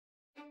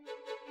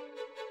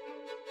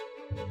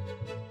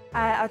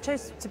I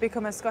chose to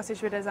become a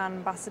Scottish Widows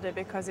ambassador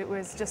because it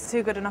was just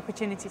too good an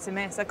opportunity to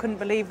miss. I couldn't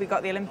believe we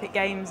got the Olympic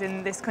Games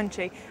in this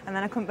country, and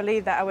then I couldn't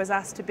believe that I was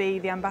asked to be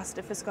the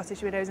ambassador for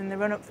Scottish Widows in the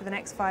run-up for the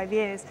next 5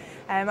 years.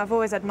 I've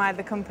always admired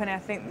the company. I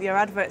think your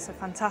adverts are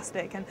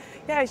fantastic, and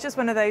yeah, it's just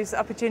one of those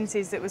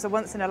opportunities that was a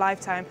once in a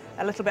lifetime,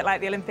 a little bit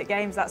like the Olympic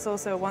Games. That's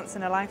also a once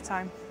in a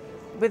lifetime.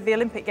 With the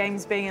Olympic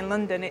Games being in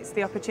London, it's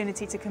the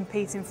opportunity to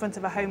compete in front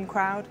of a home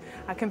crowd.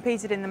 I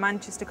competed in the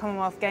Manchester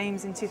Commonwealth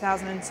Games in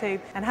 2002,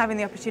 and having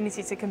the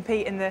opportunity to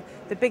compete in the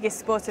biggest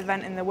sport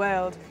event in the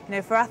world. You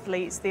know, for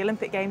athletes, the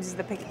Olympic Games is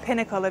the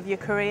pinnacle of your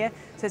career,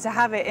 so to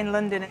have it in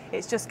London,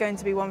 it's just going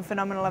to be one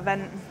phenomenal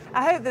event.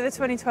 I hope that the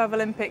 2012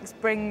 Olympics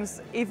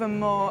brings even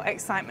more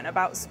excitement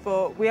about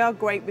sport. We are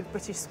great with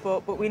British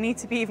sport, but we need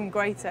to be even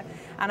greater,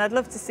 and I'd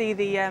love to see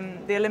the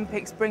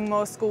Olympics bring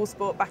more school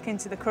sport back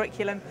into the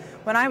curriculum.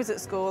 When I was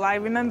at school, I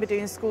remember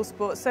doing school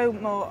sport so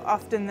more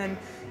often than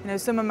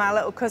some of my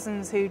little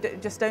cousins who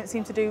just don't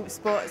seem to do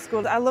sport at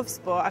school. I love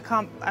sport. I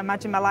can't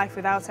imagine my life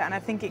without it, and I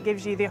think it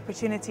gives you the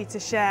opportunity to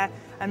share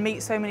and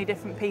meet so many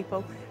different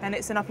people, and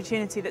it's an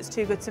opportunity that's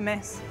too good to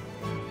miss.